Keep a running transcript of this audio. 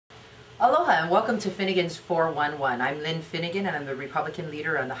Aloha and welcome to Finnegan's 411. I'm Lynn Finnegan and I'm the Republican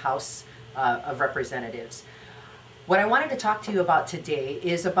leader on the House of Representatives. What I wanted to talk to you about today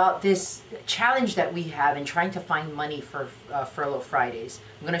is about this challenge that we have in trying to find money for Furlough Fridays.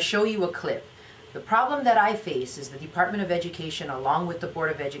 I'm going to show you a clip. The problem that I face is the Department of Education along with the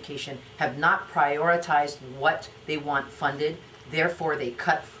Board of Education have not prioritized what they want funded. Therefore, they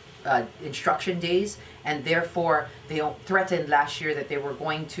cut instruction days, and therefore they threatened last year that they were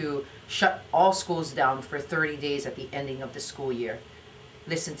going to shut all schools down for 30 days at the ending of the school year.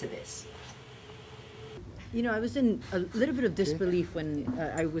 Listen to this. You know, I was in a little bit of disbelief when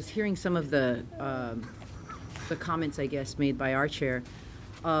I was hearing some of the comments, I guess, made by our chair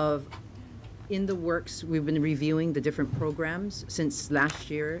of in the works. We've been reviewing the different programs since last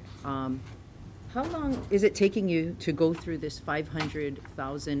year. How long is it taking you to go through this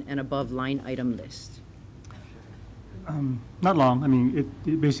 500,000 and above line item list? Not long. I mean,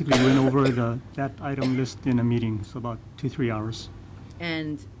 it basically went over that item list in a meeting, so about 2-3 hours.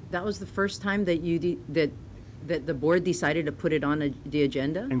 And that was the first time that that the board decided to put it on the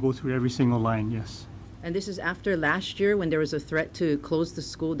agenda? And go through every single line, yes. And this is after last year when there was a threat to close the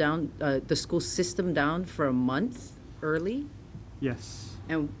school down, the school system down for a month early? Yes.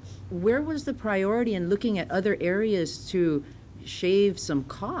 And where was the priority in looking at other areas to shave some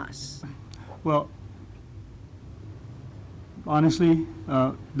costs? Well, honestly,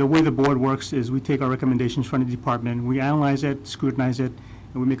 the way the board works is we take our recommendations from the department, we analyze it, scrutinize it,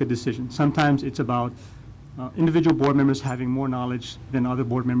 and we make a decision. Sometimes it's about individual board members having more knowledge than other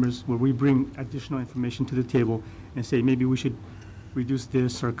board members, where we bring additional information to the table and say maybe we should reduce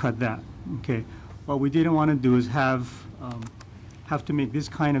this or cut that. Okay. What we didn't want to do is have to make this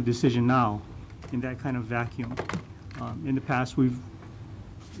kind of decision now in that kind of vacuum. In the past,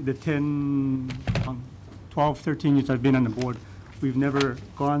 the 12, 13 years I've been on the board, we've never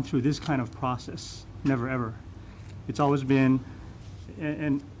gone through this kind of process, never ever. It's always been,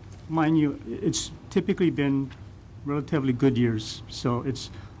 and mind you, it's typically been relatively good years. So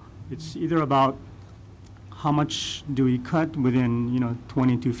it's either about how much do we cut within,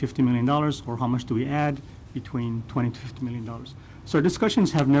 $20 to $50 million, or how much do we add between $20 to $50 million. So our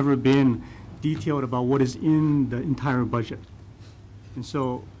discussions have never been detailed about what is in the entire budget. And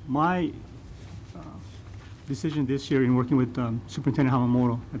so my decision this year in working with Superintendent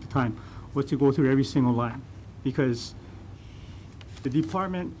Hamamoto at the time was to go through every single line, because the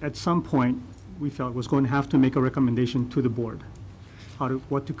department at some point we felt was going to have to make a recommendation to the board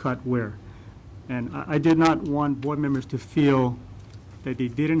what to cut where. And I did not want board members to feel that they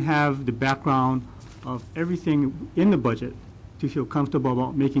didn't have the background of everything in the budget to feel comfortable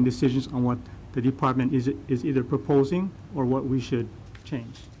about making decisions on what the department is either proposing or what we should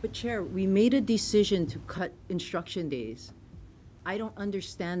change. But Chair, we made a decision to cut instruction days. I don't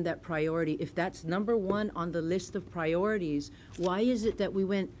understand that priority. If that's number one on the list of priorities, why is it that we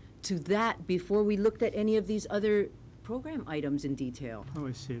went to that before we looked at any of these other program items in detail? How do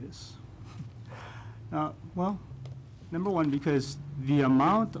I say this? Well, number one, because the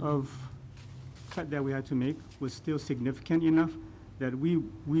amount of cut that we had to make was still significant enough that we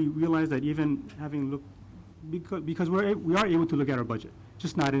realized that even having looked, because we are able to look at our budget,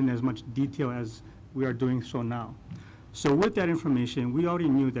 just not in as much detail as we are doing so now. So with that information, we already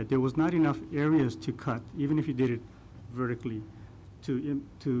knew that there was not enough areas to cut, even if you did it vertically,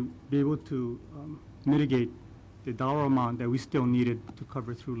 to be able to mitigate the dollar amount that we still needed to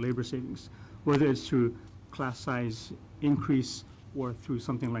cover through labor savings, whether it's through class size increase or through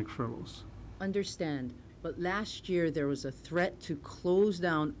something like furloughs. Understand, but last year there was a threat to close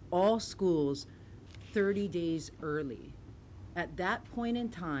down all schools 30 days early. At that point in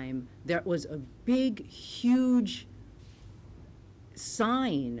time, there was a big, huge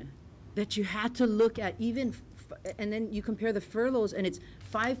sign that you had to look at, even, and then you compare the furloughs and it's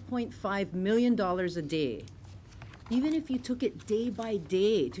 $5.5 million a day. Even if you took it day by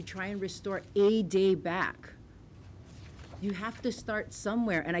day to try and restore a day back, you have to start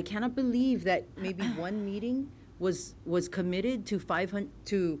somewhere. And I cannot believe that maybe one meeting was committed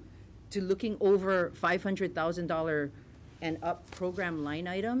to looking over $500,000 and up program line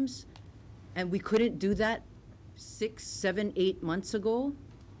items, and we couldn't do that 6, 7, 8 months ago.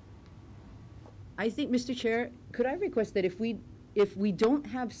 I think, Mr. Chair, could I request that if we don't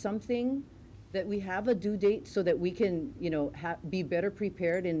have something, that we have a due date so that we can, be better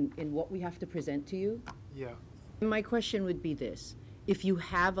prepared in what we have to present to you? Yeah. My question would be this: if you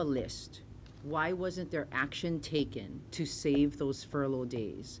have a list, why wasn't there action taken to save those furlough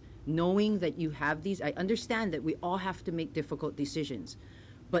days? Knowing that you have these, I understand that we all have to make difficult decisions,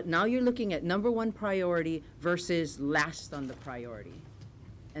 but now you're looking at number one priority versus last on the priority.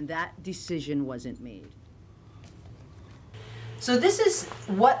 And that decision wasn't made. So this is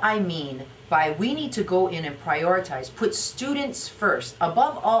what I mean by we need to go in and prioritize, put students first.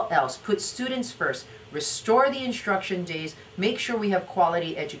 Above all else, put students first. Restore the instruction days, make sure we have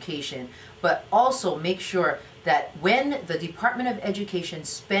quality education, but also make sure that when the Department of Education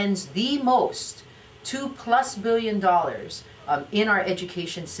spends the most, $2+ billion in our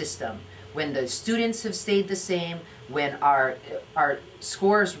education system, when the students have stayed the same, when our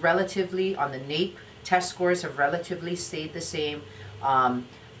scores relatively on the NAEP test scores have relatively stayed the same,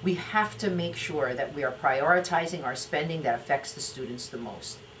 we have to make sure that we are prioritizing our spending that affects the students the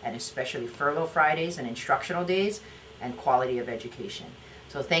most, and especially furlough Fridays and instructional days and quality of education.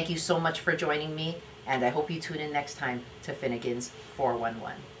 So thank you so much for joining me, and I hope you tune in next time to Finnegan's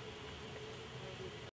 411.